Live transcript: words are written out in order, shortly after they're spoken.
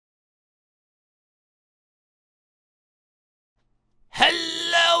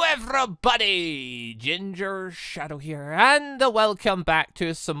everybody! Gingershadow here, and welcome back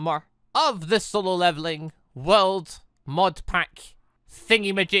to some more of the solo leveling world Modpack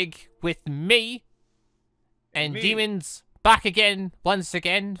thingy-majig with me and Demons back again, once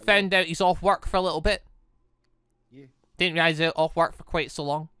again. Hello. Found out he's off work for a little bit. Yeah. Didn't realise he was off work for quite so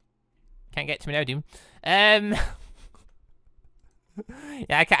long. Can't get to me now, Demon.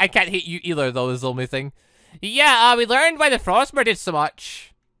 Yeah, I can't hit you either, though, is the only thing. Yeah, we learned why the Frostmore did so much.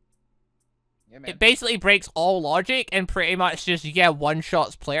 Yeah, man. It basically breaks all logic and pretty much just,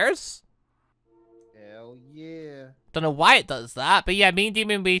 one-shots players. Hell yeah. Don't know why it does that, but yeah, me and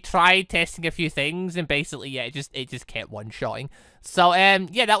Demon, we tried testing a few things, and basically, yeah, it just kept one-shotting. So,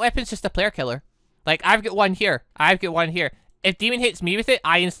 yeah, that weapon's just a player killer. Like, I've got one here. I've got one here. If Demon hits me with it,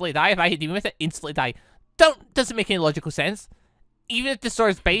 I instantly die. If I hit Demon with it, instantly die. Doesn't make any logical sense. Even if the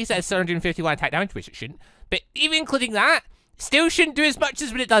sword's base at 751 attack damage, which it shouldn't, but even including that, still shouldn't do as much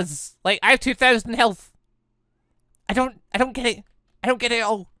as what it does. Like, I have 2,000 health. I don't get it. I don't get it at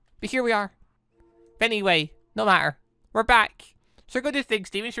all. But here we are. But anyway, no matter. We're back. So we're going to do things,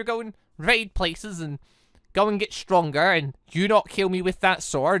 Demons. We're going raid places and go and get stronger, and you not kill me with that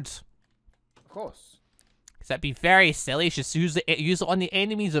sword. Of course. Because that'd be very silly. Just use it on the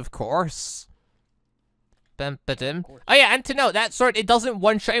enemies, of course. Oh yeah, and to note, that sword, it doesn't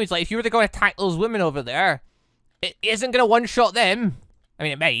one-shot enemies. Like, if you were to go and attack those women over there, it isn't going to one-shot them. I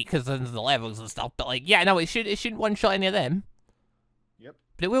mean, it may, because of the levels and stuff, but like, yeah, no, it shouldn't one-shot any of them. Yep.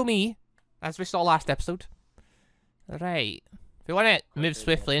 But it will me, as we saw last episode. Right. If we want to move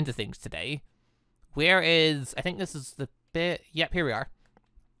swiftly into things today, where is, I think this is the bit, yep, here we are.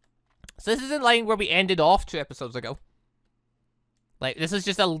 So this is in line where we ended off 2 episodes ago. Like, this is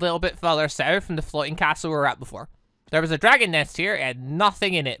just a little bit further south from the floating castle we were at before. There was a dragon nest here, and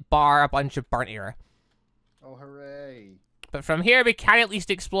nothing in it, bar a bunch of burnt era. Oh, hooray. But from here, we can at least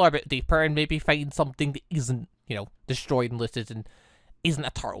explore a bit deeper and maybe find something that isn't, you know, destroyed and looted and isn't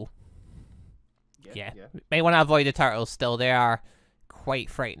a turtle. Yeah. May want to avoid the turtles still. They are quite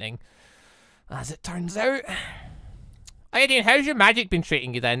frightening, as it turns out. Hey, Dean, how's your magic been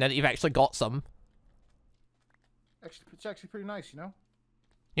treating you then, now that you've actually got some? It's actually pretty nice, you know?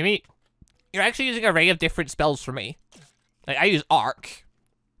 You mean, you're actually using an array of different spells for me. Like, I use Arc.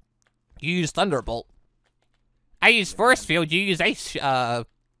 You use Thunderbolt. I use Force Field, you use Ice,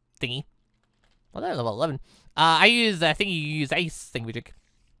 thingy. Well, they're level 11. I think you use Ice thingamajig.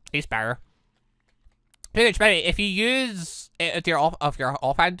 Ice Barrier. Pretty much better. If you use it at your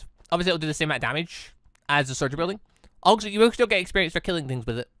offhand, obviously it'll do the same amount of damage as the Surgery Building. Also, you will still get experience for killing things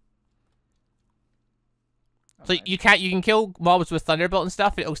with it. So you can kill mobs with Thunderbolt and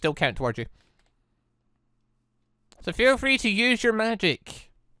stuff, it'll still count towards you. So feel free to use your magic.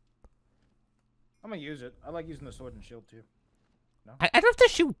 I'm gonna use it. I like using the sword and shield too. No? I don't know if the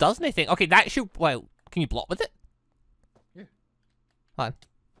shield does anything. Okay, that shield, well, can you block with it? Yeah. Hold on.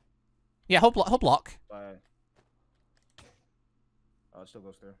 Yeah, whole block. Oh, it still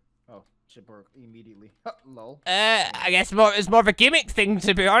goes through. Oh, should work immediately. Lol. I guess it's more of a gimmick thing,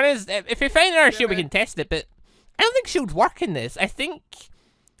 to be honest. If we find our shield, we can test it, but I don't think shields work in this. I think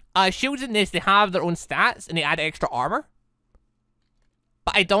shields in this, they have their own stats and they add extra armor.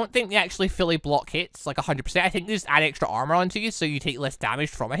 But I don't think they actually fully block hits, like 100%. I think they just add extra armor onto you so you take less damage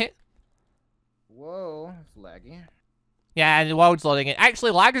from a hit. Whoa, it's laggy. Yeah, and the world's loading it.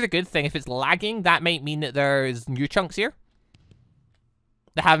 Actually, lag is a good thing. If it's lagging, that might mean that there's new chunks here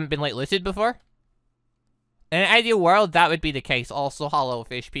that haven't been, like, looted before. In an ideal world, that would be the case. Also, hello,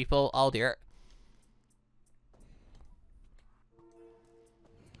 fish people. Oh, dear.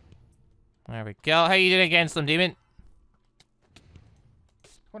 There we go. How you doing against them, Demon?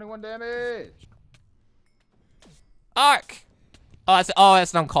 21 damage. Arc! Oh,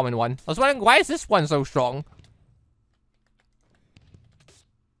 that's an uncommon one. I was wondering, why is this one so strong?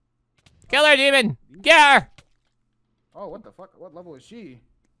 Kill her, Demon! Get her! Oh, what the fuck? What level is she?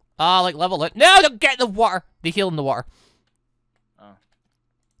 Like level it. No, don't get the water! They heal in the water. Oh.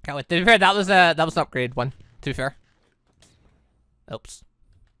 Can't wait. To be fair, that was an upgraded one, to be fair. Oops.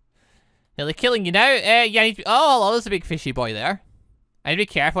 Nearly killing you now. Yeah, I need to, oh, there's a big fishy boy there. I need to be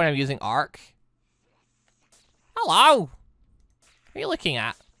careful when I'm using Arc. Hello! What are you looking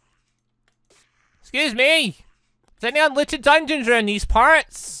at? Excuse me! Is there any unlooted dungeons around these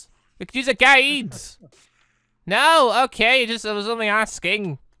parts? We could use a guide. No, okay, I was only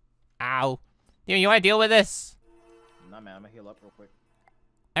asking. Ow. You want to deal with this? Nah, man, I'm gonna heal up real quick.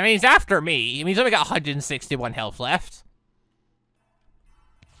 I mean, he's after me. I mean, he's only got 161 health left.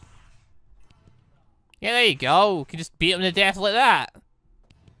 Yeah, there you go. You can just beat him to death like that.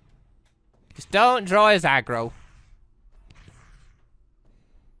 Just don't draw his aggro.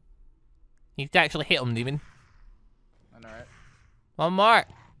 You need to actually hit him, demon. Alright. One more.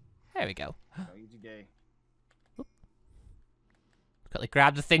 There we go. Oh, easy day. Quickly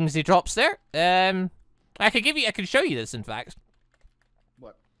grab the things he drops there. I can show you this, in fact.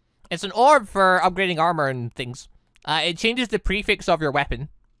 What? It's an orb for upgrading armor and things. It changes the prefix of your weapon.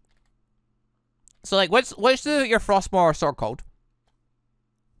 So, like, what's your Frostmourne sword called?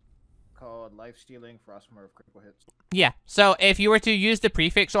 Called life-stealing Frostmourne of critical hits. Yeah, so if you were to use the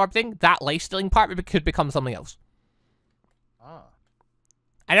prefix orb thing, that life-stealing part could become something else. Ah.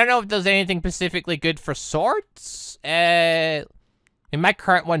 I don't know if there's anything specifically good for swords. In my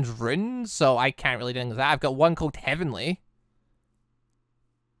current one's runes, so I can't really do anything with that. I've got one called Heavenly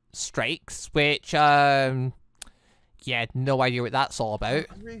Strikes, which, yeah, no idea what that's all about.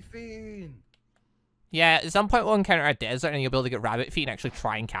 Griffin. Yeah, at some point we'll encounter a desert and you'll be able to get rabbit feet and actually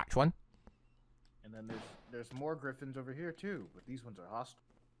try and catch one. And then there's more griffins over here too, but these ones are hostile.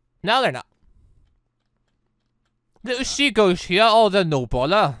 No, they're not. Little seagulls here. Oh, they're no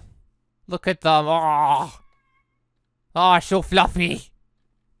bother. Look at them. Oh, so fluffy.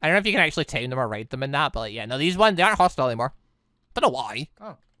 I don't know if you can actually tame them or ride them in that, but like, yeah, no, these ones, they aren't hostile anymore. Don't know why.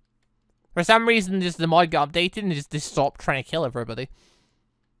 Oh. For some reason, just the mod got updated and they stopped trying to kill everybody.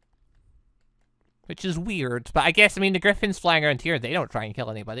 Which is weird, but I guess, I mean, the griffins flying around here, they don't try and kill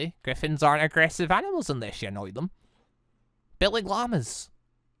anybody. Griffins aren't aggressive animals unless you annoy them. Bit like llamas.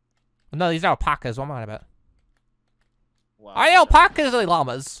 No, these are alpacas, what am I on about? Wow. Are they alpacas or are they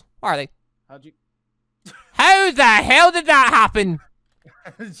llamas? What are they? How'd you... How the hell did that happen?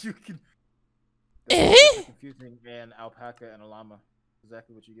 you can... Eh? Confusing an alpaca and a llama.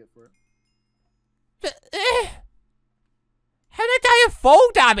 Exactly what you get for it. How did I have fall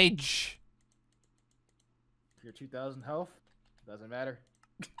damage? Your 2,000 health? Doesn't matter.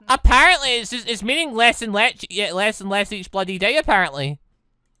 Apparently, it's meaning less and less each bloody day, apparently.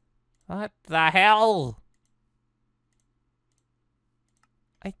 What the hell?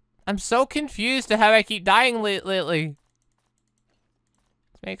 I'm so confused to how I keep dying lately.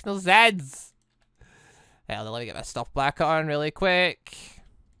 This makes no sense. Well, let me get my stuff back on really quick.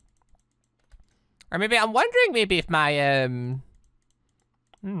 Or maybe, I'm wondering maybe if my,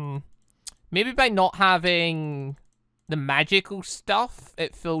 maybe by not having the magical stuff,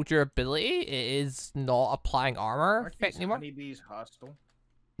 it filled your ability. It is not applying armor effect anymore. Aren't these honeybees hostile?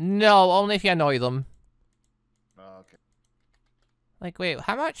 No, only if you annoy them. Oh, okay. Like, wait,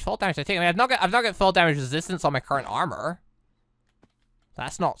 how much fall damage did I take? I mean, I've not got fall damage resistance on my current armor.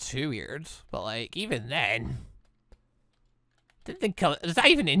 That's not too weird, but like, even then, didn't think is that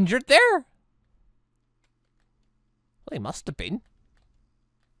even injured there? Well, they must have been.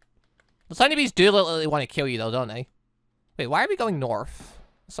 The honeybees do literally want to kill you, though, don't they? Wait, why are we going north?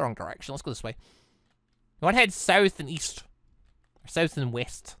 That's the wrong direction. Let's go this way. We want to head south and east, or south and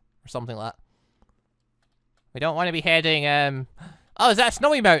west, or something like that. We don't want to be heading. Oh, is that a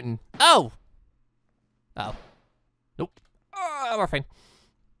snowy mountain? Oh. Oh. Nope. Oh, we're fine.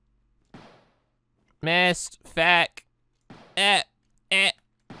 Missed. Feck. That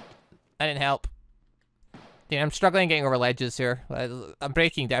didn't help. Dude, I'm struggling getting over ledges here. I'm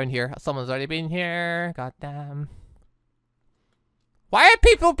breaking down here. Someone's already been here. God damn. Why have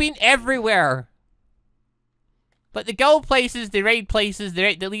people been everywhere? But they go places, they raid places,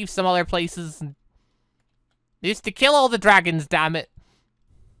 they leave some other places. And they used to kill all the dragons, damn it.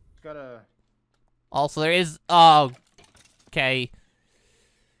 Gotta... Also, there is... Oh. Okay.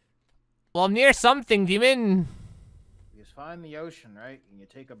 Well, I'm near something, demon. You just find the ocean, right? And you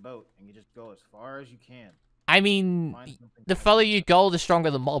take a boat, and you just go as far as you can. I mean, the further you go, the stronger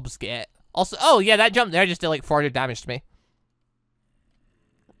the mobs get. Also, oh yeah, that jump there just did like 400 damage to me.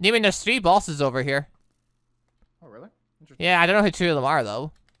 Demon, there's 3 bosses over here. Oh, really? Interesting. Yeah, I don't know who 2 of them are,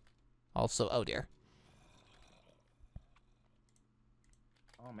 though. Also, oh dear.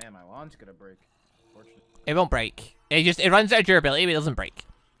 Oh man, my wand's gonna break. Unfortunately. It won't break. It runs out of durability, but it doesn't break.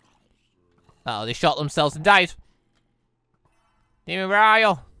 Uh oh, they shot themselves and died. Demon, where are you?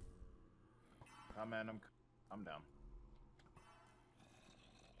 Oh man, I'm down.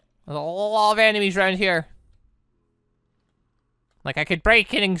 There's a lot of enemies around here. Like, I could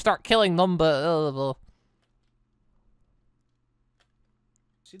break in and start killing them, but...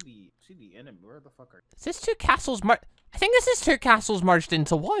 See the enemy. Where the fuck are... Is this 2 castles I think this is 2 castles merged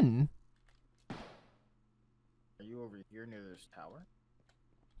into one. Are you over here near this tower?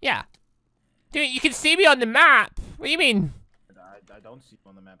 Yeah. Dude, you can see me on the map. What do you mean? I don't see you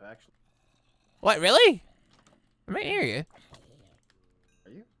on the map, actually. What, really? I'm right near you.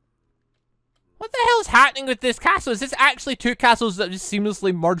 Are you? What the hell is happening with this castle? Is this actually 2 castles that just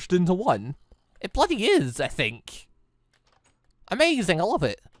seamlessly merged into one? It bloody is, I think. Amazing, I love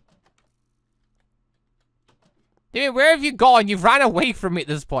it. Dude, where have you gone? You've ran away from me at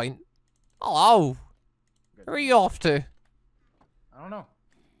this point. Hello. Where are you off to? I don't know.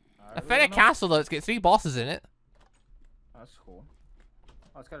 I found a castle though. It's got 3 bosses in it. That's cool.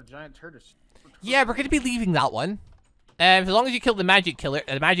 Oh, it's got a giant tortoise. Yeah, we're gonna be leaving that one. As long as you kill the magic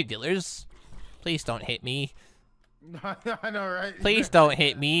dealers. Please don't hit me. I know, right? Please don't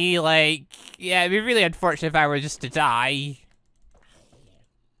hit me. Like, yeah, it'd be really unfortunate if I were just to die.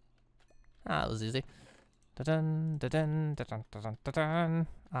 Ah, that was easy. Da-dun, da-dun, da-dun, da-dun, da-dun.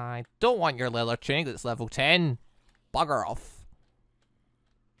 I don't want your leather tunic that's level 10. Bugger off.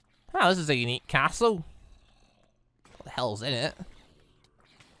 Ah, this is a unique castle. What the hell's in it?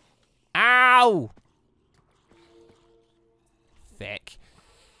 Ow! Thick.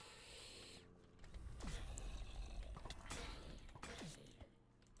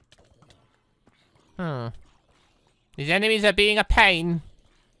 These enemies are being a pain.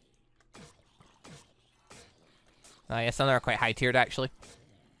 Oh, yeah, some of them are quite high-tiered, actually.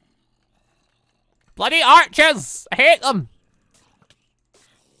 Bloody archers! I hate them!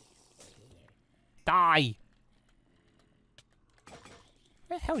 Die!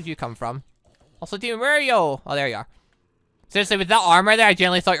 Where the hell did you come from? Also, Demon, where are you? Oh, there you are. Seriously, with that armor there, I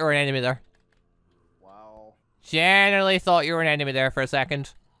generally thought you were an enemy there. Wow. Generally thought you were an enemy there for a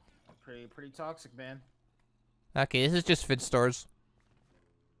second. Pretty toxic, man. Okay, this is just food stores.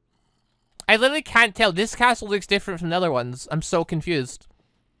 I literally can't tell. This castle looks different from the other ones. I'm so confused.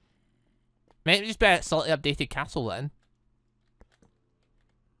 Maybe just be a slightly updated castle then.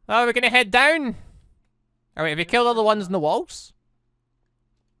 Oh, we're gonna head down. Alright, have you killed all the ones in the walls?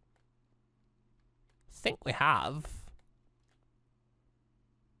 I think we have.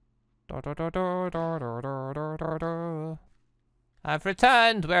 I've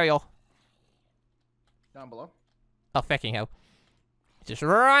returned. Where are you? Down below. Oh, fucking hell. Just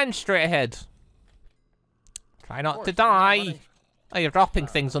run straight ahead. Try not to die. Oh, you're dropping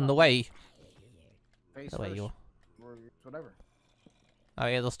things on the way. Face The way first. you. Or whatever. Oh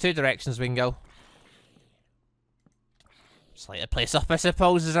yeah, there's 2 directions we can go. Just light the place up, I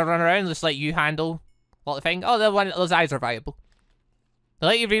suppose, as I run around. Just let you handle all the thing. Oh, those eyes are valuable. They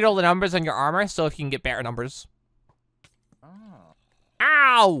let you reroll the numbers on your armor, so if you can get better numbers. Oh.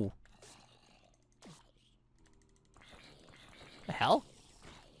 Ow! The hell?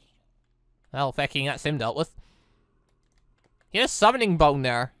 Well, fucking that's him dealt with. He had a summoning bone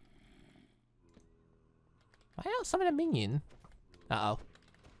there. Why not summon a minion? Uh-oh.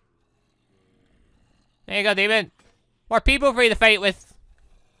 There you go, demon. More people for you to fight with.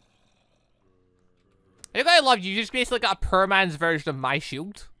 I think I love you. You just basically got a poor man's version of my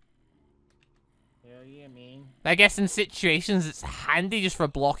shield. Hell yeah, man. I guess in situations it's handy just for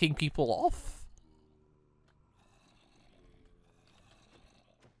blocking people off.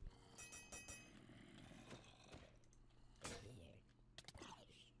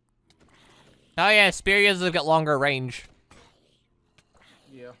 Oh yeah, Spears have got longer range.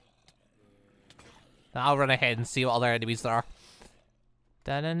 Yeah. I'll run ahead and see what other enemies there are.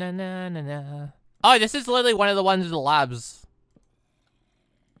 Da-na-na-na-na-na. Oh, this is literally one of the ones in the labs.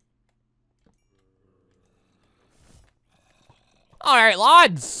 Alright,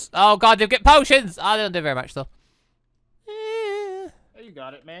 lads! Oh god, they've got potions! Oh, they don't do very much, though. Hey, you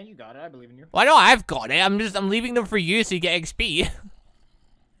got it, man. You got it. I believe in you. Well, I know I've got it. I'm leaving them for you so you get XP.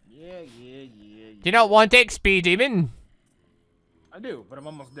 Yeah. Do you not want XP, demon? I do, but I'm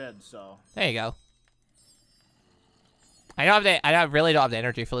almost dead, so. There you go. I really don't have the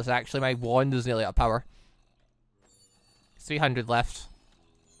energy for this, actually. My wand is nearly out of power. 300 left.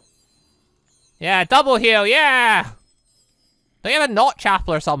 Yeah, double heal, yeah! Don't you have a knot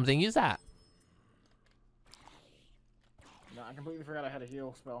chapel or something? Use that. No, I completely forgot I had a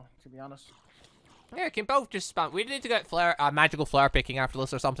heal spell, to be honest. Yeah, we can both just spam. We need to get magical flare picking after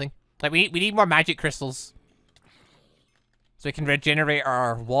this or something. Like, we need more magic crystals. So we can regenerate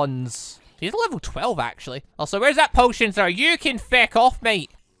our wands. He's level 12, actually. Also, where's that potion thrower? You can feck off, mate.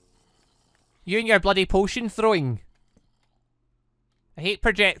 You and your bloody potion throwing. I hate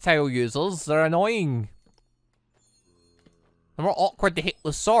projectile users. They're annoying. They're more awkward to hit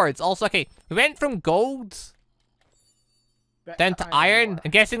with swords. Also, okay, we went from gold down to iron.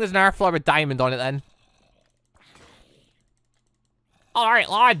 I'm guessing there's an earth floor with diamond on it then. Alright,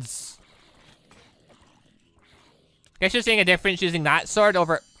 lads. Guess you're seeing a difference using that sword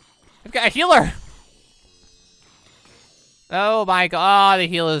over... We've got a healer! Oh my god, the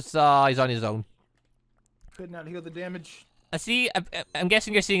healer's... he's on his own. Could not heal the damage. I see... I'm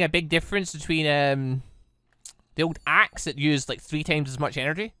guessing you're seeing a big difference between, the old axe that used, like, 3 times as much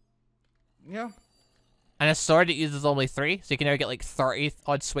energy. Yeah. And a sword that uses only 3, so you can now get, like,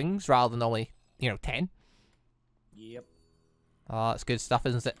 30-odd swings rather than only, 10. Yep. Oh, that's good stuff,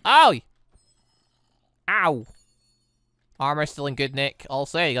 isn't it? Oh! Ow! Armor still in good nick.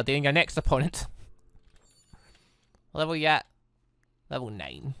 Also, you're doing your next opponent. Level yet? Level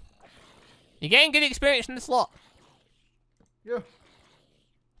 9. You're getting good experience in this lot. Yeah.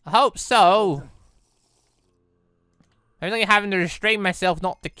 I hope so. I'm only having to restrain myself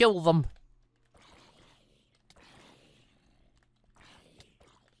not to kill them.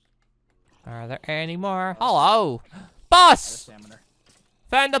 Are there any more? Hello! Boss!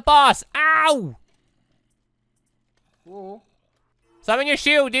 Found the boss! Ow! Whoa. Summon your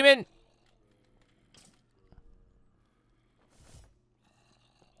shield, demon!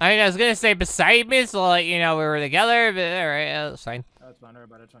 I mean, I was gonna say beside me, so like, you know, we were together, but alright, that's fine. That's fine, alright,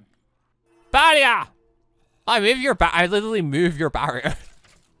 that's fine. Barrier! I move your I literally move your barrier.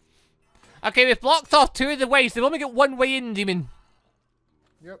 Okay, we've blocked off 2 of the ways. They've only got 1 way in, demon.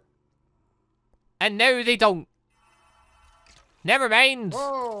 Yep. And now they don't. Never mind.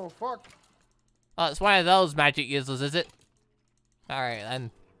 Whoa, fuck. Oh, it's one of those magic users, is it? Alright,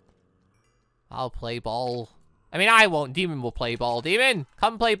 then. I'll play ball. I mean, I won't. Demon will play ball. Demon,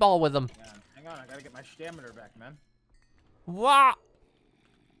 come play ball with them. Hang on, I gotta get my stamina back, man. What?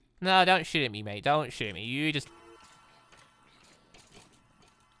 No, don't shoot at me, mate. Don't shoot at me. You just...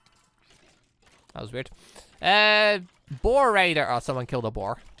 That was weird. Boar Raider. Oh, someone killed a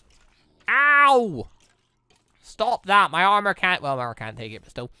boar. Ow! Stop that. My armor can't... Well, my armor can't take it, but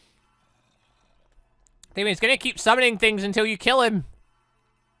still. Demon's gonna keep summoning things until you kill him.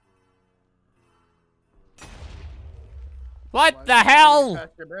 What the hell?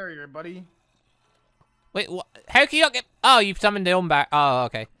 Past your barrier, buddy. Wait, what? How can you not get... Oh, you've summoned the own back. Oh,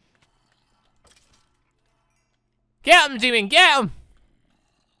 okay. Get him, demon, get him!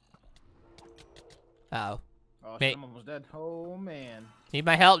 Uh oh. Oh, Mate. I'm almost dead. Oh, man. Need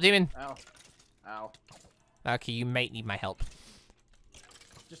my help, demon? Ow. Ow. Okay, you might need my help.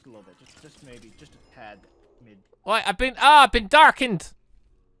 Just a little bit. Just maybe. Just a tad mid. What? I've been darkened!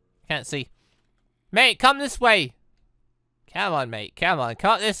 Can't see. Mate, come this way! Come on, mate. Come on.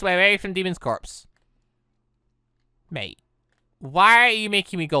 Come this way, away from Demon's corpse. Mate. Why are you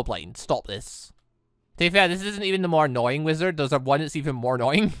making me go blind? Stop this. To be fair, this isn't even the more annoying wizard. There's one that's even more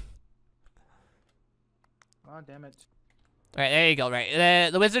annoying. Oh, damn it. Alright, there you go.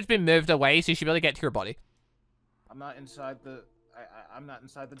 Right. The wizard's been moved away, so you should be able to get to your body. I'm not inside the... I'm not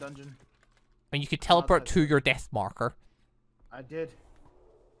inside the dungeon. And you could teleport to your death marker. I did.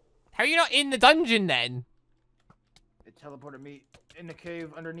 How are you not in the dungeon, then? It teleported me in the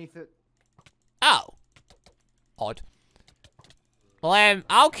cave underneath it. Oh. Odd. Well,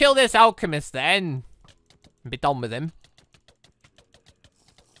 I'll kill this alchemist, then. And be done with him.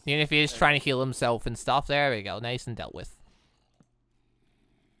 Even if he is trying to heal himself and stuff. There we go. Nice and dealt with.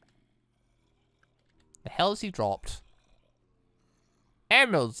 The hell has he dropped?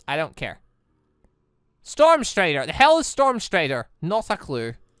 Emeralds. I don't care. Stormstrider. The hell is Stormstrider? Not a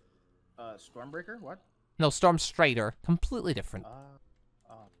clue. Stormbreaker? What? No, Stormstrider. Completely different.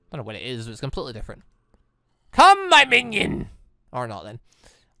 I don't know what it is, but it's completely different. Come, my minion! Or not, then.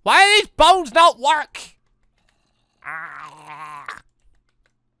 Why do these bones not work?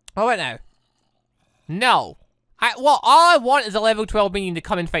 Oh, wait now. No. All I want is a level 12 minion to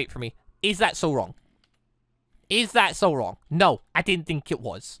come and fight for me. Is that so wrong? Is that so wrong? No, I didn't think it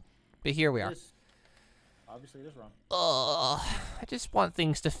was. But here we are. Obviously, it is wrong. I just want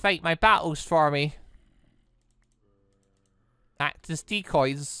things to fight my battles for me. Act as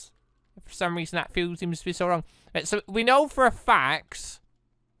decoys. For some reason, that field seems to be so wrong. Right, so we know for a fact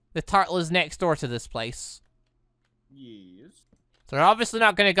the turtle is next door to this place. Yes. So they're obviously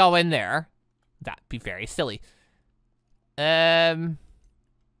not going to go in there. That'd be very silly.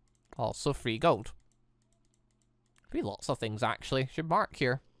 Also free gold. Be lots of things, actually. Should mark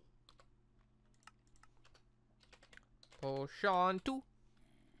here. Potion 2.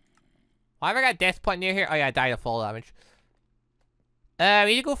 Why have I got death point near here? Oh yeah, I died of fall damage. We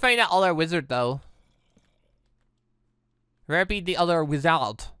need to go find that other wizard, though. Where be the other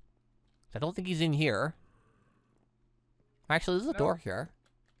wizard? I don't think he's in here. Actually, there's a door here.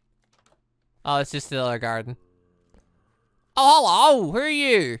 Oh, it's just the other garden. Oh, hello! Who are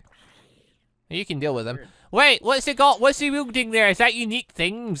you? You can deal with him. Wait, what's he got? What's he wielding there? Is that unique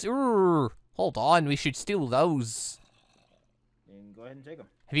things? Ooh, hold on, we should steal those. Then go ahead and take them.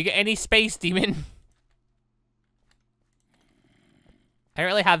 Have you got any space, demon? I don't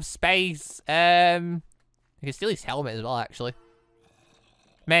really have space. I can steal his helmet as well, actually.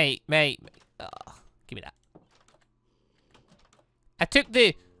 Mate. Give me that. I took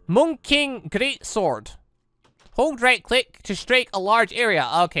the Monking Greatsword. Hold right click to strike a large area.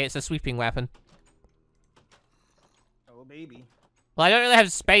 Okay, it's a sweeping weapon. Maybe. Well, I don't really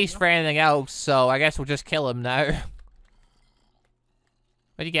have space for anything else, so I guess we'll just kill him now.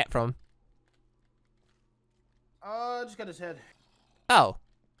 What'd you get from him? Just got his head. Oh.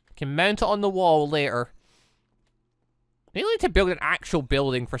 Can mount it on the wall later. We need to build an actual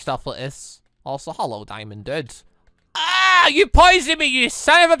building for stuff like this. Also, hello, Diamond Dude. Ah! You poisoned me, you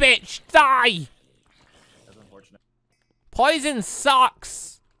son of a bitch! Die! That's unfortunate. Poison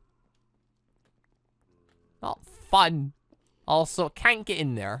sucks! Not fun. Also, can't get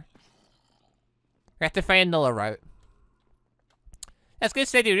in there. We have to find another route. That's good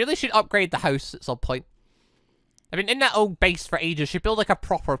say, you really should upgrade the house at some point. I've been in that old base for ages. Should build like a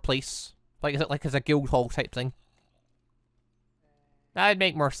proper place. Like, is it like as a guild hall type thing? That'd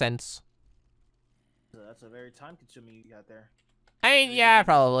make more sense. That's a very time-consuming you got there. I mean, yeah,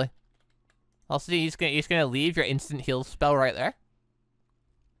 probably. Also, he's gonna leave your instant heal spell right there.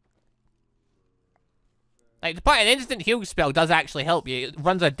 Like, the point, an instant heal spell does actually help you. It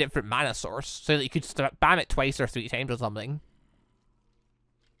runs a different mana source, so that you could spam it twice or 3 times or something.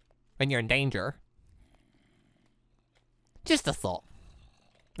 When you're in danger. Just a thought.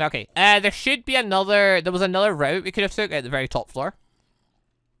 Okay, there should be another, there was another route we could have took at the very top floor.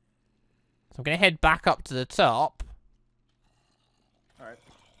 So I'm gonna head back up to the top. Alright.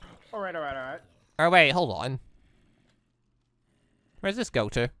 Or wait, hold on. Where's this go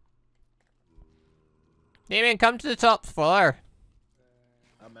to? Damien, come to the top floor.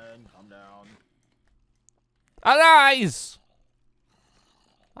 Come in, come down. Arise!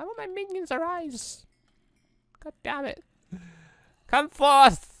 Why won't my minions arise? God damn it. Come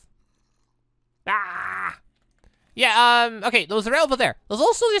forth! Ah! Yeah, okay, there was a rail over there. There's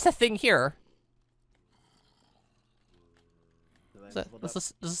also just a thing here.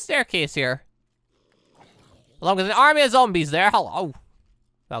 There's a staircase here. Along with an army of zombies there. Hello.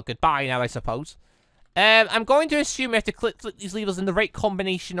 Well, goodbye now, I suppose. I'm going to assume we have to click these levers in the right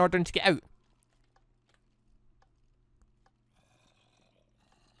combination in order to get out.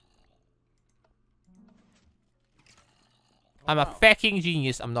 I'm a fucking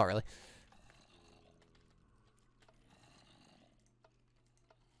genius. I'm not really.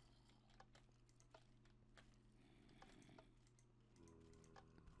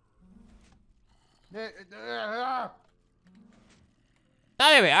 Oh,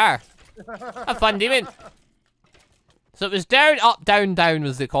 there we are. Have fun, Demon. So it was down, up, down, down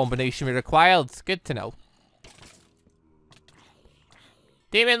was the combination we required. Good to know.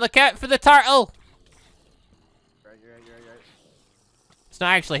 Demon, look out for the turtle. Right. It's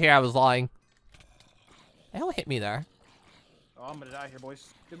not actually here, I was lying. The hell hit me there? Oh, I'm gonna die here, boys.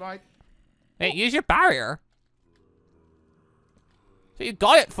 Goodbye. Hey, use your barrier. So you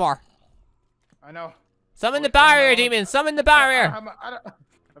got it for. I know. Summon the barrier, Demon. Summon the barrier.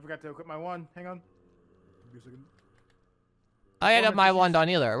 I forgot to equip my wand. Hang on. Give me a second. I didn't have my wand on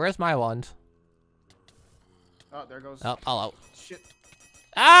either. Where's my wand? Oh, there it goes. Oh, hello. Shit.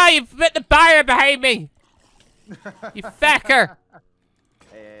 Ah, you put the barrier behind me. You fecker.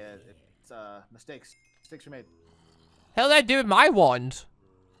 Hey, it's mistakes. Mistakes were made. Hell did I do with my wand?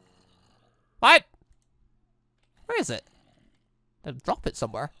 What? Where is it? Did I drop it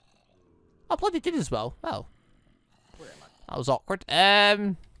somewhere? Oh, bloody did as well. Oh. Where am I? That was awkward.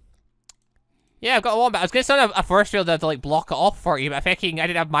 Yeah, I've got a wand, but I was gonna send a force field to like block it off for you, but I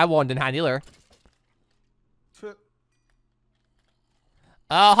didn't have my wand in hand either.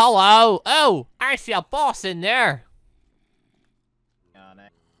 Oh, hello. Oh, I see a boss in there. Hang on.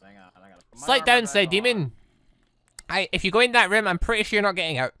 Slight downside, Demon. If you go in that room, I'm pretty sure you're not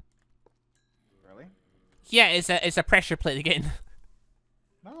getting out. Really? Yeah, it's a pressure plate to get in.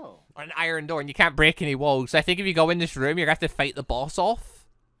 No. Or an iron door, and you can't break any walls. So I think if you go in this room, you're gonna have to fight the boss off.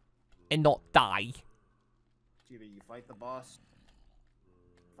 And not die. It's either you fight the boss.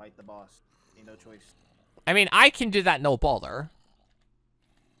 Ain't no choice. I mean, I can do that no bother.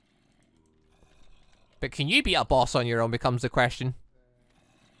 But can you beat a boss on your own becomes the question.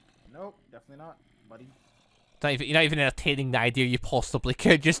 Nope, definitely not, buddy. You're not even entertaining the idea you possibly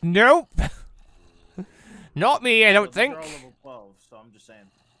could. Just nope. Not me, I don't think. You're all level 12, so I'm just saying.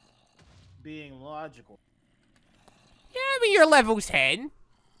 Being logical. Yeah, I mean, you're level 10.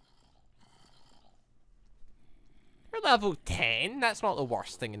 You're level 10. That's not the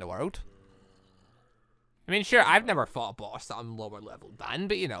worst thing in the world. I mean, sure, I've never fought a boss that I'm lower level than,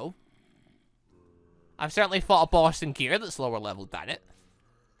 but you know. I've certainly fought a boss in gear that's lower level than it.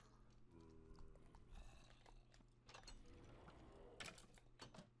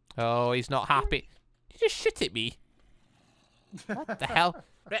 Oh, he's not happy. You just shit at me. What the hell?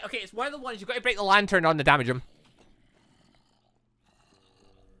 Right, okay, it's one of the ones you've got to break the lantern on to damage him.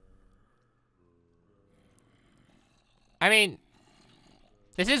 I mean,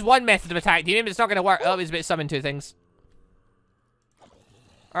 this is one method of attack, demon, but it's not gonna work. Oh, it's a bit summon two things.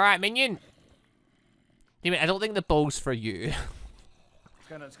 Alright, minion. Demon, I don't think the bow's for you.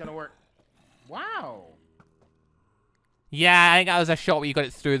 It's gonna work. Wow. Yeah, I think that was a shot where you got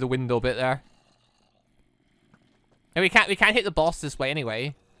it through the window bit there. And we can't hit the boss this way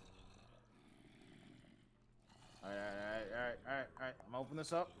anyway. Alright. I'm opening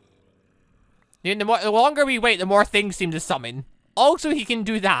this up. Dude, the longer we wait, the more things seem to summon. Also, he can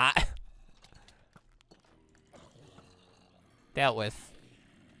do that. Dealt with.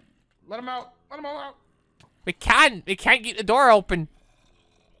 Let him out. Let him all out. We can't keep the door open.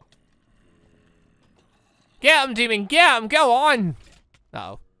 Get him, demon. Get him. Go on.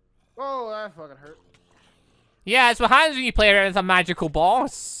 Uh-oh. Oh, that fucking hurt. Yeah, it's what happens when you play around with a magical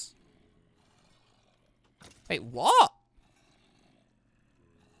boss. Wait, what?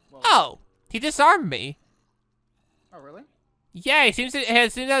 Well, Oh, he disarmed me. Oh, really? Yeah, it seems to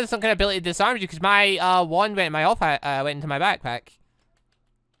have some kind of ability to disarm you because my wand went in my went into my backpack.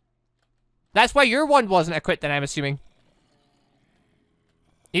 That's why your wand wasn't equipped, then I'm assuming.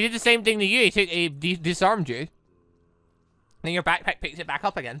 He did the same thing to you. He disarmed you. Then your backpack picks it back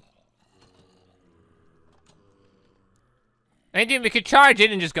up again. I mean, we could charge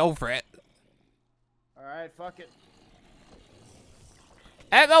in and just go for it. Alright, fuck it.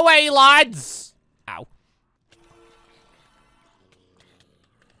 Out the way, lads! Ow.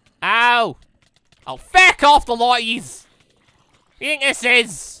 Ow! Oh, feck off the lotties! What do you think this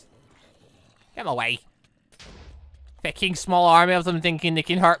is? Get him away. Fecking small army of them thinking they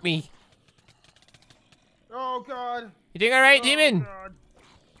can hurt me. Oh, God. You doing alright, demon? God.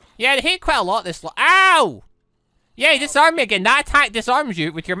 Yeah, they hit quite a lot this lot. Ow! Yeah, he disarmed me again. That attack disarms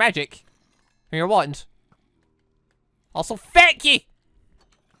you with your magic. Or your wand. Also, feck ye!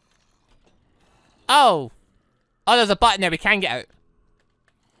 Oh. Oh, there's a button there. We can get out.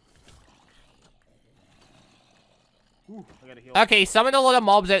 Ooh, I gotta heal. Okay, summon a lot of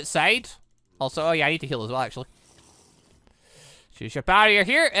mobs outside. Also, oh yeah, I need to heal as well, actually. Choose your barrier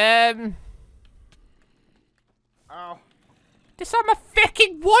here. Ow. Disarm a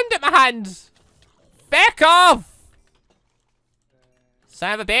fucking wand at my hands! Feck off!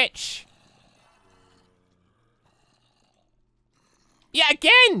 Son of a bitch. Yeah,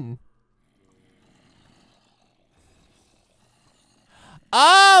 again!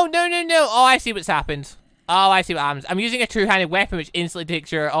 Oh, no. Oh, I see what's happened. Oh, I see what happens. I'm using a two-handed weapon, which instantly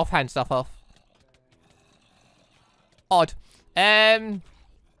takes your offhand stuff off. Odd. Oh,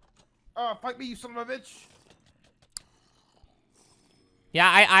 fight me, you son of a bitch.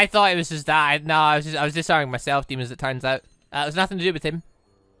 Yeah, I thought it was just that. No, I was disarming myself, demons, it turns out. It was nothing to do with him.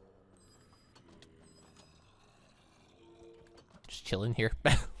 Just chilling here.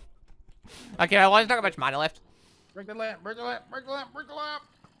 Okay, I want to talk about much mana left. Break the lamp, break the lamp, break the lamp, break the lamp.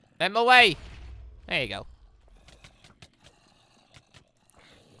 Let him away. There you go.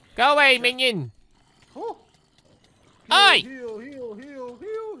 Go away, minion. Ooh. Oi! Heal.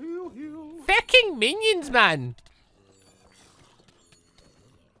 Fecking minions, man.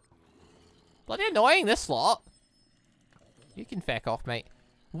 Bloody annoying, this lot. You can feck off, mate.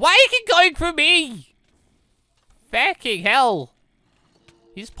 Why are you keep going for me? Fecking hell.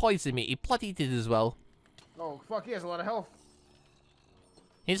 He's poisoned me. He bloody did as well. Oh, fuck, he has a lot of health.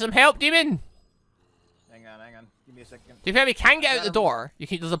 Need some help, demon? Hang on. Give me a second. To be fair, we can get out the door.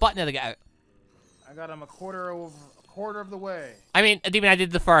 There's a button there to get out. I got him a quarter of the way. I mean, demon, I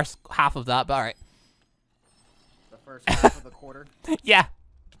did the first half of that, but alright. The first half of the quarter. Yeah.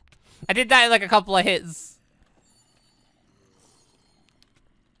 I did that in like a couple of hits.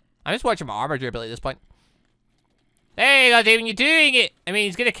 I'm just watching my armor durability at this point. There you go, Damon, you're doing it! I mean,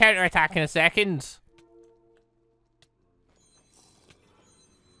 he's gonna counter-attack in a second.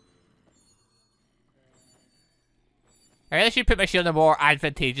 I really should put my shield in a more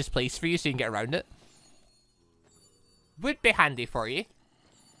advantageous place for you so you can get around it. Would be handy for you.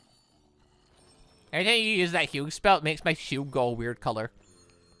 Every time you use that heal spell, it makes my shield go a weird color.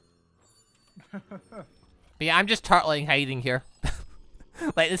 But yeah, I'm just turtling hiding here.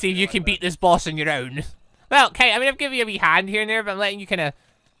 Let's see if you can beat this boss on your own. Well, okay, I mean, I've given you a wee hand here and there, but I'm letting you kind of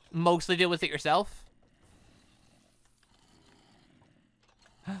mostly deal with it yourself.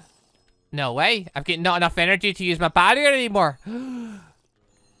 No way. I've got not enough energy to use my barrier anymore.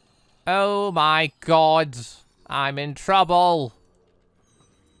 Oh my god. I'm in trouble.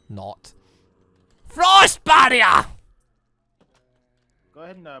 Not. Frost barrier! Go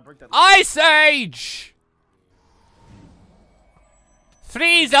ahead and break that. Ice Age!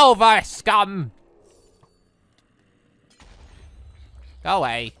 Freeze over, scum! Go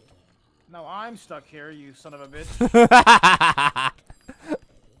away. Now I'm stuck here, you son of a bitch.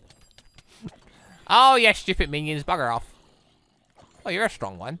 Oh, yeah, stupid minions. Bugger off. Oh, you're a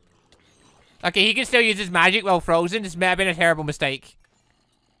strong one. Okay, he can still use his magic while frozen. This may have been a terrible mistake.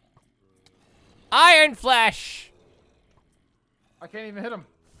 Iron Flesh! I can't even hit him.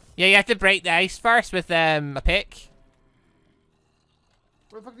 Yeah, you have to break the ice first with a pick.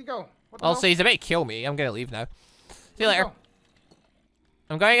 Where the fuck did he go? What the Also, hell? he's about to kill me. I'm gonna leave now. See you Where'd he later. go?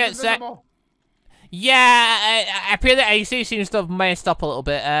 I'm going He's outside. invisible. Yeah, I appear that icy seems to have messed up a little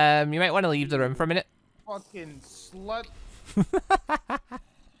bit. You might want to leave the room for a minute. Fucking slut.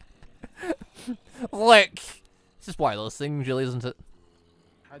 Look, this is one of those things, really, isn't it?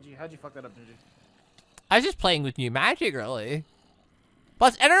 How'd you fuck that up, Ginger? I was just playing with new magic, really.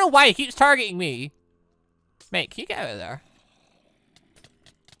 Plus, I don't know why he keeps targeting me. Mate, can you get out of there?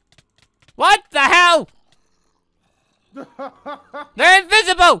 What the hell? They're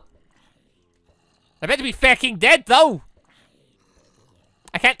invisible! They're meant to be fucking dead, though.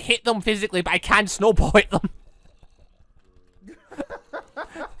 I can't hit them physically, but I can snowball at them.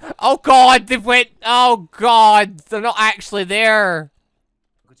 Oh god, they've went. Oh god, they're not actually there.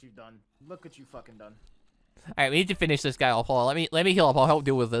 Look what you've done. Look what you fucking done. Alright, we need to finish this guy off. Hold on, let me heal up. I'll help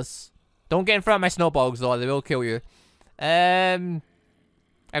deal with this. Don't get in front of my snowballs, though. They will kill you. I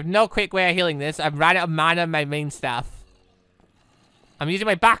have no quick way of healing this. I've ran out of mana on my main staff. I'm using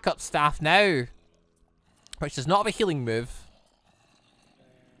my backup staff now, which is not a healing move.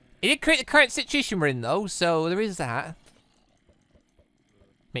 It did create the current situation we're in, though, so there is that.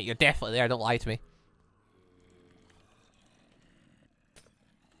 Mate, you're definitely there. Don't lie to me.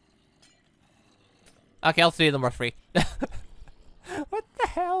 Okay, all three of them are free. What the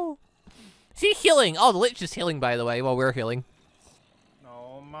hell? Is he healing? Oh, the Lich is healing, by the way, while we're healing.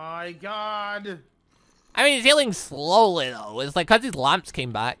 Oh my god. I mean, he's healing slowly, though. It's like because his lamps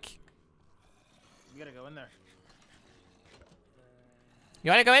came back. You gotta go in there.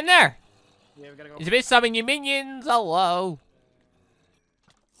 You want to go in there? Yeah, we gotta go. He's a bit summoning your minions. Hello.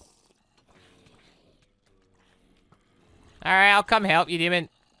 Alright, I'll come help you, demon.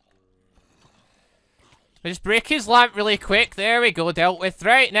 We just break his lamp really quick. There we go, dealt with.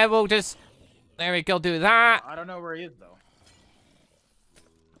 Right, now we'll just... There we go, do that. I don't know where he is, though.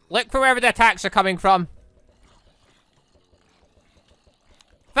 Look for wherever the attacks are coming from.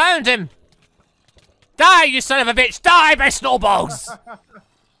 Found him! Die, you son of a bitch! Die by snowballs!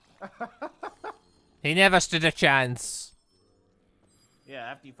 He never stood a chance. Yeah,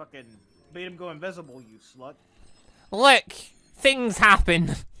 after you fucking made him go invisible, you slut. Look, things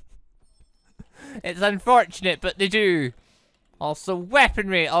happen. It's unfortunate, but they do. Also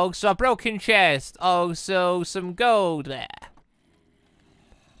weaponry, also a broken chest, also some gold there.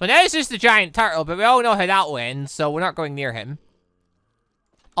 Well, now it's just the giant turtle, but we all know how that will end, so we're not going near him.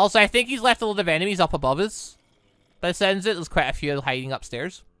 Also, I think he's left a lot of enemies up above us. By the sounds of it, there's quite a few hiding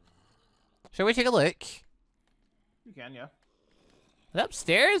upstairs. Shall we take a look? You can, yeah. Are they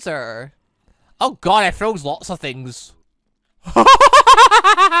upstairs, or...? Oh god, I froze lots of things.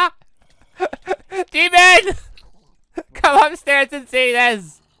 Demon! Come upstairs and see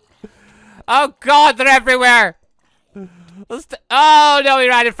this! Oh god, they're everywhere! Oh no, he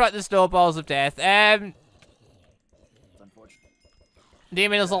ran in front of the snowballs of death. It's unfortunate.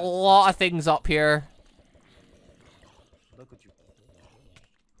 Demon, there's a lot of things up here. Look at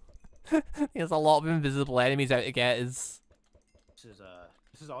you. There's a lot of invisible enemies out to get us.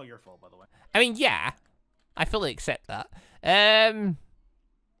 This is all your fault, by the way. I mean, yeah. I fully accept that. I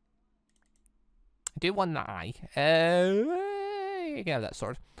do want that eye. You can have that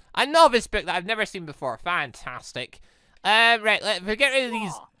sword. A novice book that I've never seen before. Fantastic. Right, let's get rid of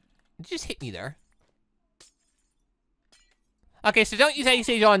these. Did you just hit me there? Okay, so don't use Ice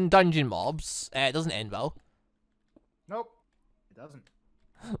Age on dungeon mobs. It doesn't end well. Nope. It doesn't.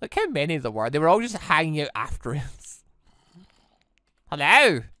 Look how many there were. They were all just hanging out after us.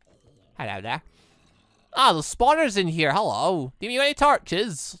 Hello. Hello there. Ah, there's spawners in here. Hello. Do you want any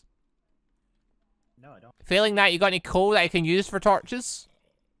torches? No, I don't. Failing that, you got any coal that I can use for torches?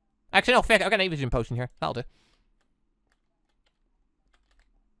 Actually, no, fuck it. I've got an night vision potion here. That'll do.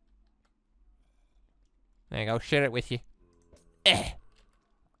 There you go. Share it with you. Let's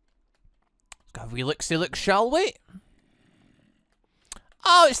go have a wee look, shall we?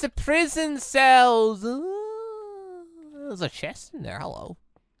 Oh, it's the prison cells. There's a chest in there. Hello.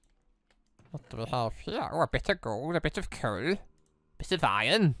 What do we have here? Oh, a bit of gold, a bit of coal, a bit of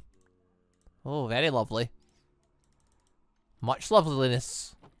iron. Oh, very lovely. Much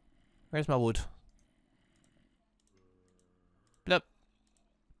loveliness. Where's my wood? Bloop.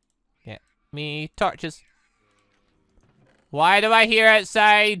 Get me torches. Why do I hear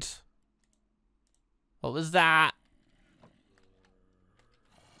outside? What was that?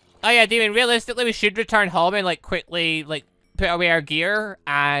 Oh yeah, Demon, realistically we should return home and like quickly like put away our gear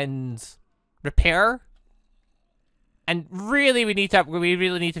and repair. And really we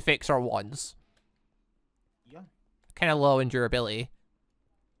really need to fix our wands. Yeah. Kind of low in durability.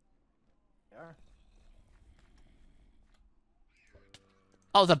 Yeah.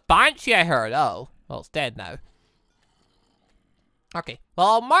 Oh, it's a banshee I heard. Oh. Well, it's dead now. Okay. Well,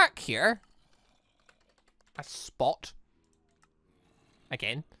 I'll mark here a spot.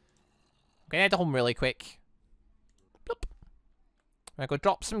 Again. I'm gonna head home really quick. Bloop. I'm gonna go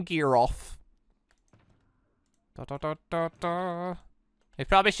drop some gear off. We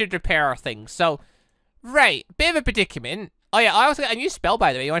probably should repair our things. So, right. Bit of a predicament. Oh yeah, I also got a new spell,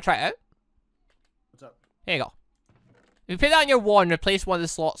 by the way. You want to try it out? What's up? Here you go. If you put that on your wand, replace one of the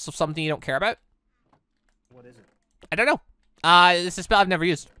slots of something you don't care about. What is it? I don't know. This is a spell I've never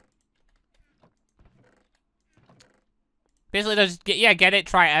used. Basically, just get it,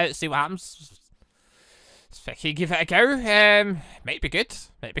 try it out, see what happens. So if you give it a go, might be good,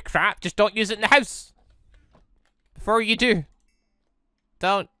 might be crap. Just don't use it in the house. Before you do,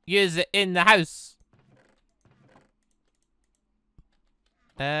 don't use it in the house.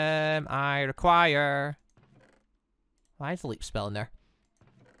 I require. Why is the leap spell in there?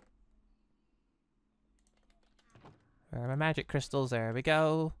 Where are my magic crystals? There we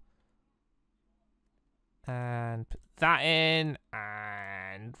go. And put that in,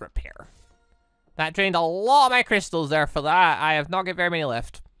 and repair. That drained a lot of my crystals there for that. I have not got very many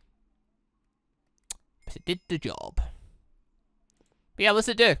left. But it did the job. But yeah, what's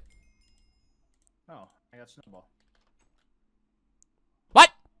it do? Oh, I got snowball.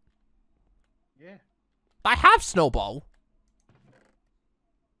 What? Yeah. I have snowball.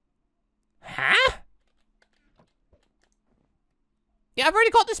 Huh? Yeah, I've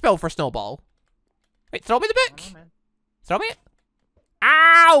already got the spell for snowball. Wait, throw me the book. Oh, no, man. Throw me it.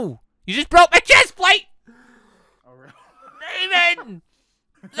 Ow! You just broke my chest plate! Oh, really? Raven!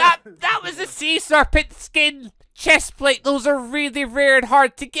 That was a sea serpent skin chest plate. Those are really rare and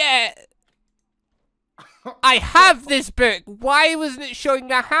hard to get. I have this book. Why wasn't it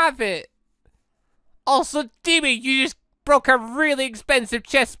showing I have it? Also, Demi, you just broke a really expensive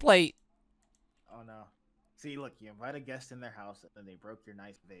chest plate. Oh no. See, look, you invite a guest in their house and then they broke your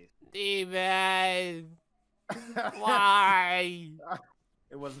nice vase. Demi, why?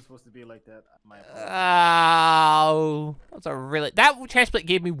 It wasn't supposed to be like that. My Oh, that's a really... That chest plate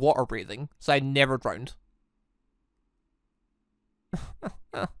gave me water breathing, so I never drowned.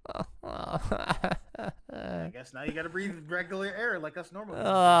 I guess now you gotta breathe regular air like us normally.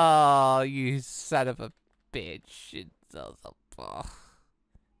 Oh, you son of a bitch.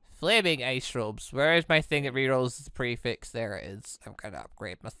 Flaming ice robes. Where is my thing that rerolls the prefix? There it is. I'm gonna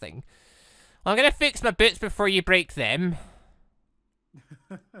upgrade my thing. I'm gonna fix my boots before you break them.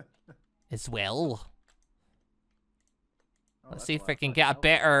 As well. Let's see if I can get a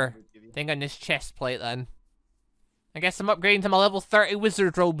better thing on this chest plate then. I guess I'm upgrading to my level 30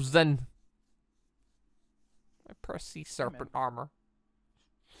 wizard robes then. My poor sea serpent armor.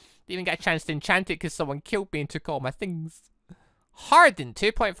 Didn't even get a chance to enchant it because someone killed me and took all my things. Hardened,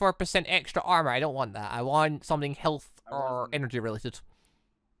 2.4% extra armor. I don't want that. I want something health or energy related.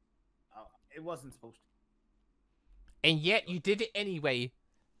 It wasn't supposed to. And yet you did it anyway.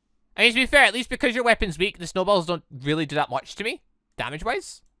 I mean, to be fair, at least because your weapon's weak, the snowballs don't really do that much to me,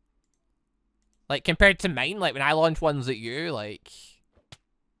 damage-wise. Like, compared to mine, like, when I launch ones at you, like...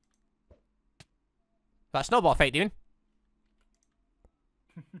 That snowball fight, dude.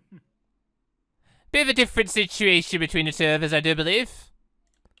 Bit of a different situation between the two of us, I do believe.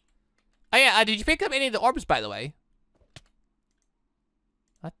 Oh yeah, did you pick up any of the orbs, by the way?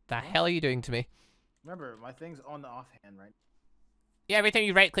 What the hell are you doing to me? Remember, my thing's on the offhand, right? Yeah, every time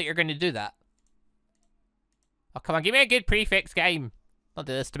you right-click, you're going to do that. Oh, come on, give me a good prefix game. Don't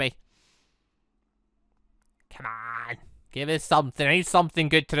do this to me. Come on. Give us something. I need something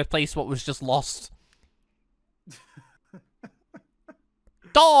good to replace what was just lost.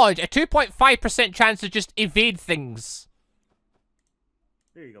 Dodge! A 2.5% chance to just evade things.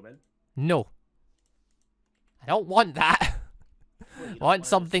 There you go, man. No. I don't want that. I want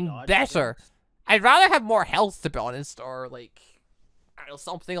something better. I'd rather have more health, to be honest, or, like, I don't know,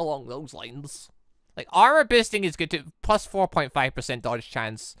 something along those lines. Like, armor boosting is good too. Plus 4.5% dodge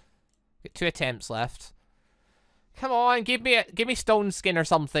chance. Got 2 attempts left. Come on, give me stone skin or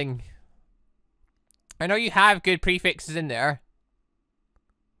something. I know you have good prefixes in there.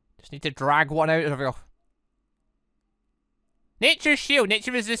 Just need to drag one out of your... Nature shield.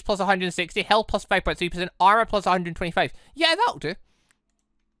 Nature resist plus 160. Health plus 5.3%. Armor plus 125. Yeah, that'll do.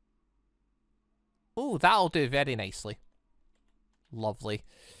 Ooh, that'll do very nicely. Lovely.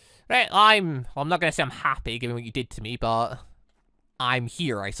 Right, I'm not going to say I'm happy given what you did to me, but I'm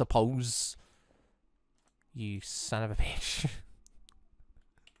here, I suppose. You son of a bitch.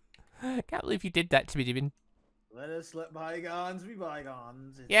 Can't believe you did that to me, Demon. Let us let bygones be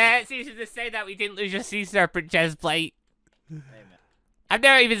bygones. Yeah, it's easy to say that we didn't lose your sea serpent chest plate. Amen. I've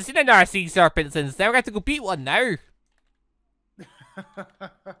never even seen another sea serpent since then. We're going to have to go beat one now.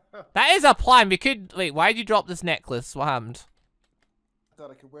 That is a plan. We could... Wait, why did you drop this necklace? What happened? I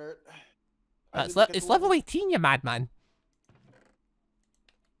thought I could wear it. It's level 18, you madman.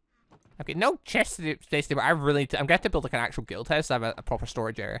 Okay, no chest space there, but I'm going to have to build like an actual guild house to have a proper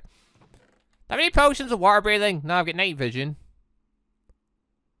storage area. How many potions of water breathing? No, I've got night vision.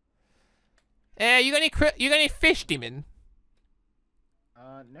 You got any fish, Demon?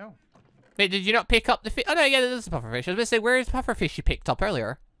 No. Wait, did you not pick up the fish? Oh no, yeah, there's a pufferfish. I was going to say, where's the pufferfish you picked up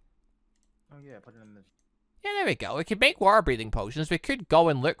earlier? Oh yeah, put it in the... Yeah, there we go. We could make water breathing potions. We could go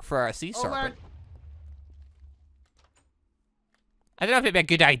and look for a sea serpent. I don't know if it'd be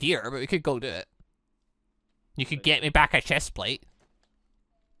a good idea, but we could go do it. You could get me back a chest plate.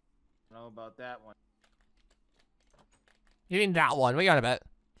 I don't know about that one. You mean that one? What are you on about?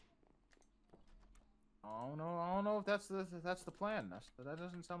 I don't know if that's the plan. That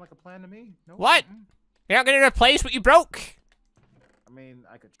doesn't sound like a plan to me. Nope. What? You're not going to replace what you broke? I mean,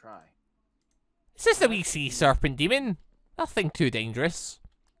 I could try. It's just a wee sea serpent, Demon. Nothing too dangerous.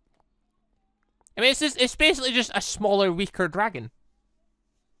 I mean, it's basically just a smaller, weaker dragon.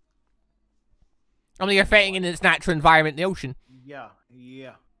 Only you're fighting in its natural environment, the ocean. Yeah.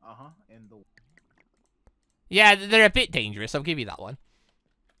 And the... Yeah, they're a bit dangerous, I'll give you that one.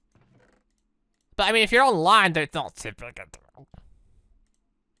 But, I mean, if you're on land, it's not super good.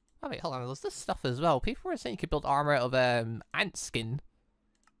 Oh, wait, hold on. There's this stuff as well. People were saying you could build armor out of ant skin.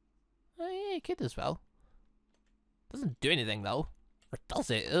 Oh, yeah, you could as well. Doesn't do anything, though. Or does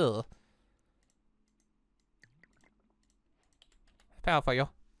it? Ugh. How for you?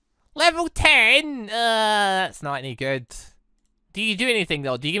 Level 10! That's not any good. Do you do anything,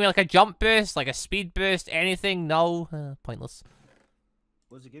 though? Do you give me, like, a jump boost? Like a speed boost? Anything? No? Pointless.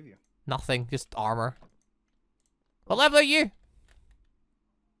 What does it give you? Nothing. Just armor. What level are you?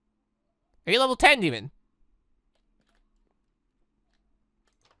 Are you level 10, Demon?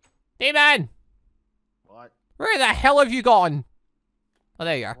 Demon! What? Where the hell have you gone? Oh,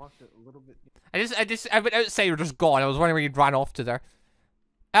 there you are. Walked a little bit... I went outside, you were just gone. I was wondering where you'd ran off to there.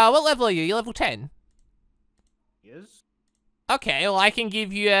 What level are you? You level 10? Yes. Okay, well, I can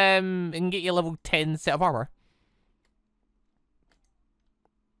give you, I can get you a level 10 set of armor.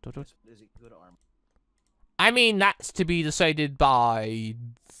 Is it good armor? I mean, that's to be decided by...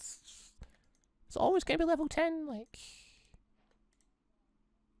 It's always going to be level 10, like...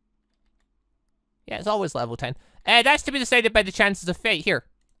 Yeah, it's always level 10. That's to be decided by the chances of fate. Here,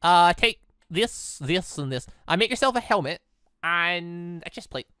 take this, this, and this. Make yourself a helmet and a chest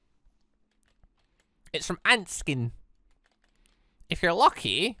plate. It's from ant skin. If you're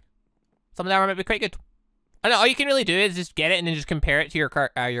lucky, some of that armor might be quite good. I know, all you can really do is just get it and then just compare it to your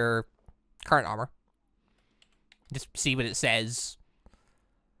current armor. Just see what it says.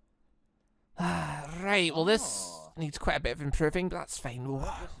 Right, well this needs quite a bit of improving, but that's fine. This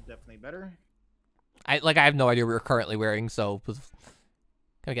is definitely better. I have no idea what we're currently wearing, so can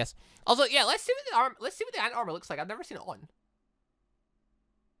we guess? Also, yeah, let's see what the ant armor looks like. I've never seen it on.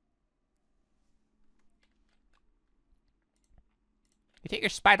 You take your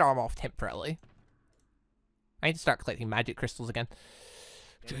spider armor off temporarily. I need to start collecting magic crystals again.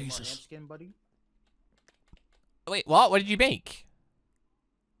 Jesus. Skin, buddy? Wait, what? What did you make?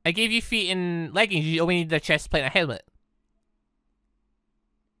 I gave you feet and leggings. You only need the chest plate and a helmet.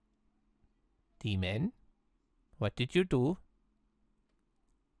 Demon, what did you do?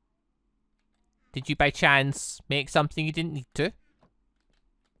 Did you by chance make something you didn't need to?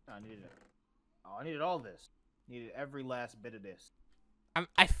 I needed it. Oh, I needed all this. Needed every last bit of this.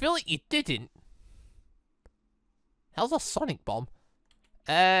 I feel like you didn't. How's a sonic bomb?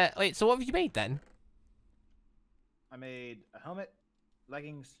 Wait, so what have you made then? I made a helmet,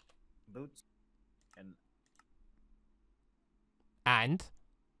 leggings, boots, and... And?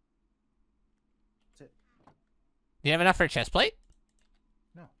 That's it. You have enough for a chest plate?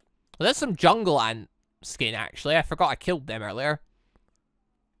 No. Well, there's some jungle ant skin, actually. I forgot I killed them earlier.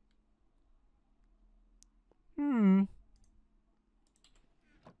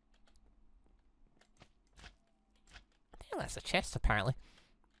 Yeah, that's a chest, apparently.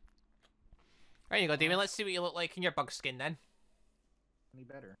 There you go, Damien. Let's see what you look like in your bug skin, then. Any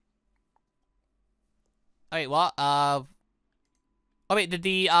better? Wait, what? Oh, Oh wait, did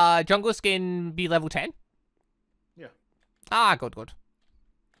the jungle skin be level 10? Yeah. Ah, good, good.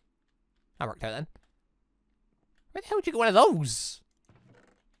 That worked out then. Where the hell did you get one of those?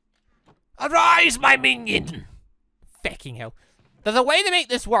 Arise, my minion! Fecking hell. There's a way to make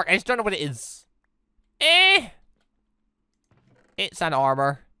this work. I just don't know what it is. It's an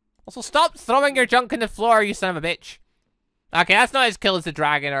armor. Also, stop throwing your junk in the floor, you son of a bitch. Okay, that's not as cool as the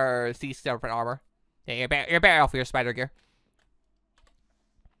dragon or sea serpent armor. Yeah, you're better off with your spider gear.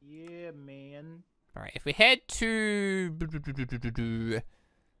 Yeah, man. Alright, if we head to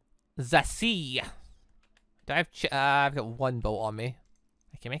the sea. Do I have I've got one boat on me.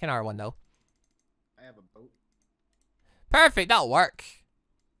 I can make another one though. I have a boat. Perfect, that'll work.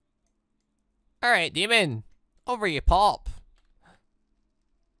 Alright, demon. Over you pop.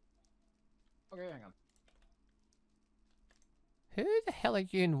 Okay, hang on. Who the hell are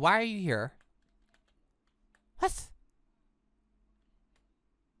you and why are you here? What?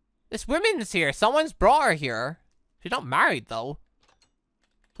 This woman's here. Someone's brought her here. She's not married though.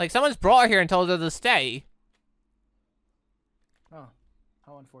 Like someone's brought her here and told her to stay. Oh,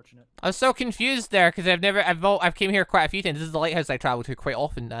 how unfortunate. I was so confused there because I've came here quite a few times. This is the lighthouse I travel to quite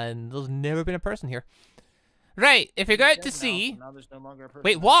often, and there's never been a person here. Right, if you go out to sea. Now there's no longer a person.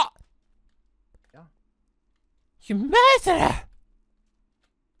 Wait, what? Yeah. You murderer!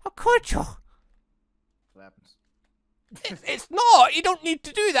 How could you? What happens? It's not. You don't need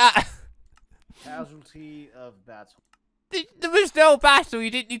to do that. Casualty of battle. There was no battle. You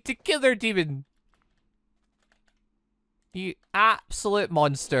didn't need to kill her, demon. You absolute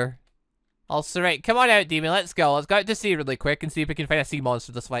monster. Also, right, come on out, demon. Let's go. Let's go out to sea really quick and see if we can find a sea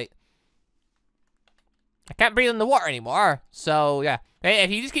monster this fight. I can't breathe in the water anymore, so yeah. Right,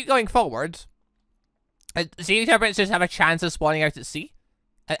 if you just keep going forward, sea serpents just have a chance of spawning out at sea.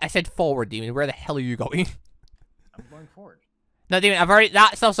 I said forward, demon. Where the hell are you going? I'm going forward. No, demon.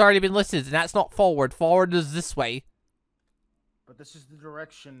 That stuff's already been listed, and that's not forward. Forward is this way. But this is the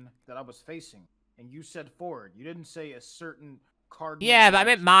direction that I was facing, and you said forward. You didn't say a certain cardinal. Yeah, but I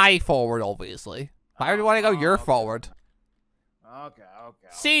meant my forward, obviously. Why would you want to go your okay. forward? Okay.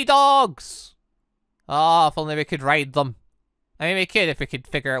 Sea dogs! Oh, if only we could ride them. I mean, we could if we could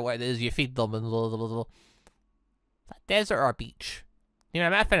figure out what it is. You feed them and blah, blah, blah, blah. Is that desert or a beach? You know, I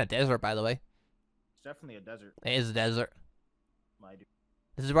might have found a desert, by the way. It's definitely a desert. It is a desert. My dude.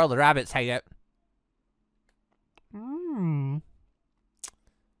 This is where all the rabbits hang out. Hmm.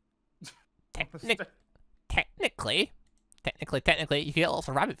 Technically, you can get lots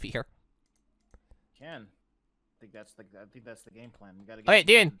of rabbit feet here. Can. I think that's the game plan. We gotta get. Oh, wait,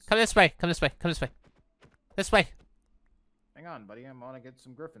 Dean, come this way. Come this way. Come this way. This way. Hang on, buddy. I'm gonna get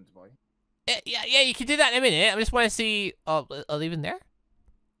some griffins, boy. Yeah, you can do that in a minute. I just want to see. Oh, are they even there?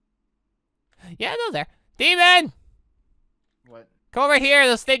 Yeah, they're there. Demon! What? Come over here.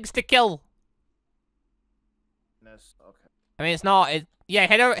 There's things to kill. This. Okay. I mean, it's not. Yeah,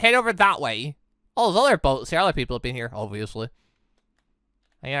 head over that way. Oh, there's other boats here. Other people have been here, obviously.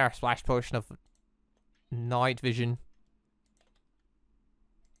 I got our splash potion of night vision.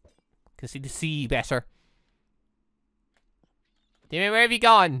 Can see the sea better. Demon, where have you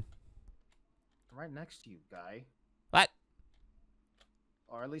gone? I'm right next to you, guy. What?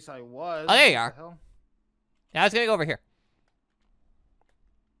 Or at least I was. Oh, there you What are. the hell? Yeah, I was gonna go over here.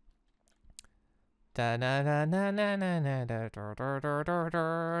 What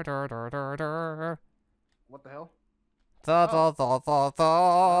the hell?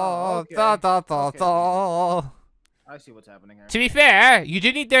 I see what's happening here. To be fair, you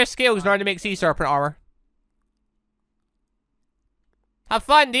do need their skills in order to make sea serpent armor. Have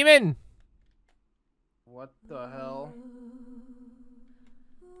fun, demon! What the hell?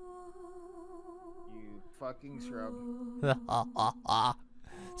 You fucking shrub.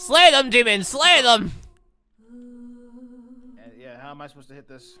 Slay them, demon! Slay them! And yeah, how am I supposed to hit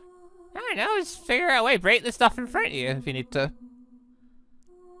this? I don't know, just figure out a way. Break the stuff in front of you if you need to.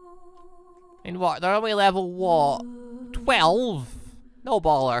 I mean, what? They're only level, what? 12? No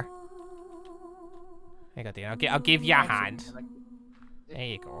baller. There you go, demon. I'll give you a hand. There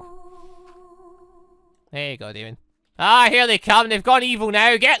you go. There you go, demon. Ah, here they come. They've gone evil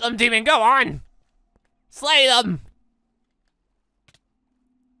now. Get them, demon. Go on. Slay them.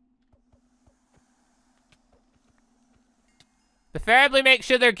 Preferably make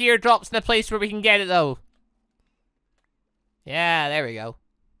sure their gear drops in a place where we can get it, though. Yeah, there we go.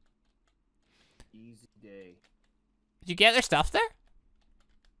 Easy day. Did you get their stuff there?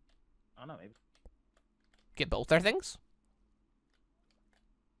 I don't know, maybe. Get both their things?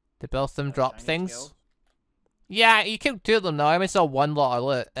 Did both of them drop shiny things? scales? Yeah, you killed two of them, though. I only saw one lot of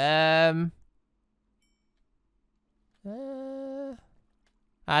loot.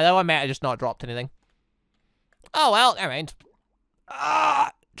 That one might have just not dropped anything. Oh well, never mind.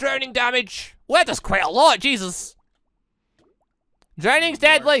 Drowning damage. Well, that's quite a lot, Jesus. Drowning's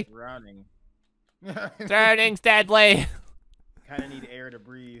deadly. Drowning. Drowning's deadly. Kind of need air to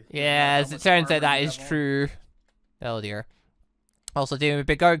breathe. Yes, it turns out that is true. Oh dear. Also, dude, we've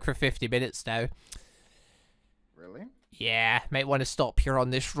been going for 50 minutes now. Really? Yeah, might want to stop here on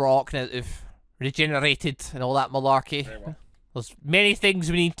this rock now that we've regenerated and all that malarkey. Very well. There's many things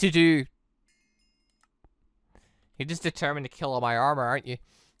we need to do. You're just determined to kill all my armor, aren't you?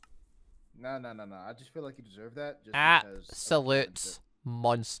 No. I just feel like you deserve that. Just Absolute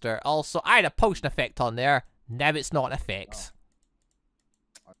monster. Also, I had a potion effect on there. Now it's not an effect.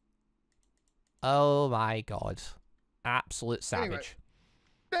 Oh my god. Absolute savage. Anyway,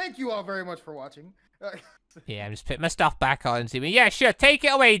 thank you all very much for watching. Yeah, I'm just putting my stuff back on, Demon. Yeah, sure, take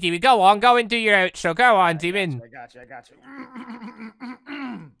it away, Demon. Go on, go and do your outro. Go on, Demon. I got you.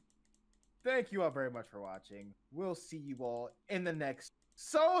 Thank you all very much for watching. We'll see you all in the next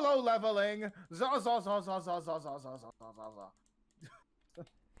solo leveling. It's an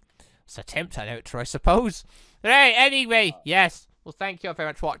attempt at an outro, I suppose. Right, anyway, yes. Well, thank you all very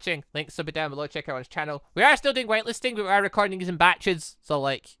much for watching. Links will be down below. Check out his channel. We are still doing whitelisting, but we are recording these in batches. So,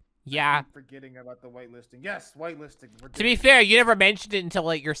 like, yeah. I'm forgetting about the whitelisting. Yes, whitelisting. To be fair, you never mentioned it until,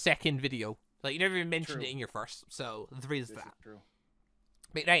 like, your second video. Like, you never even mentioned it in your first. So, there is that. This is true.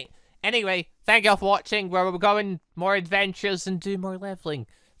 But, right. Anyway, thank you all for watching. Where we're going, more adventures and do more leveling.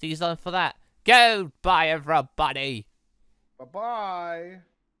 See you soon for that. Goodbye, everybody. Bye-bye.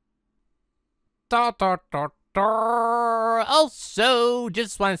 Also,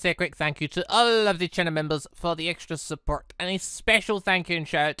 just want to say a quick thank you to all of the channel members for the extra support, and a special thank you and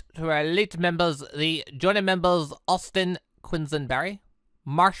shout out to our elite members, the Johnny members Austin Quinsonberry,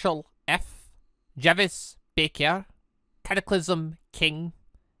 Marshall F, Javis Baker, Cataclysm King,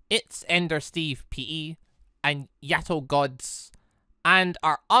 It's Ender Steve PE, and Yato Gods, and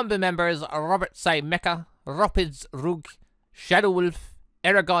our ANBU members are Robert Scimeca, Rapids Rug, Shadow Wolf,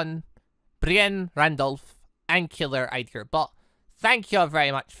 Eragon, Breanne Randolph, and Killer Idea. But thank you all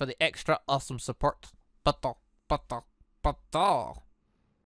very much for the extra awesome support. But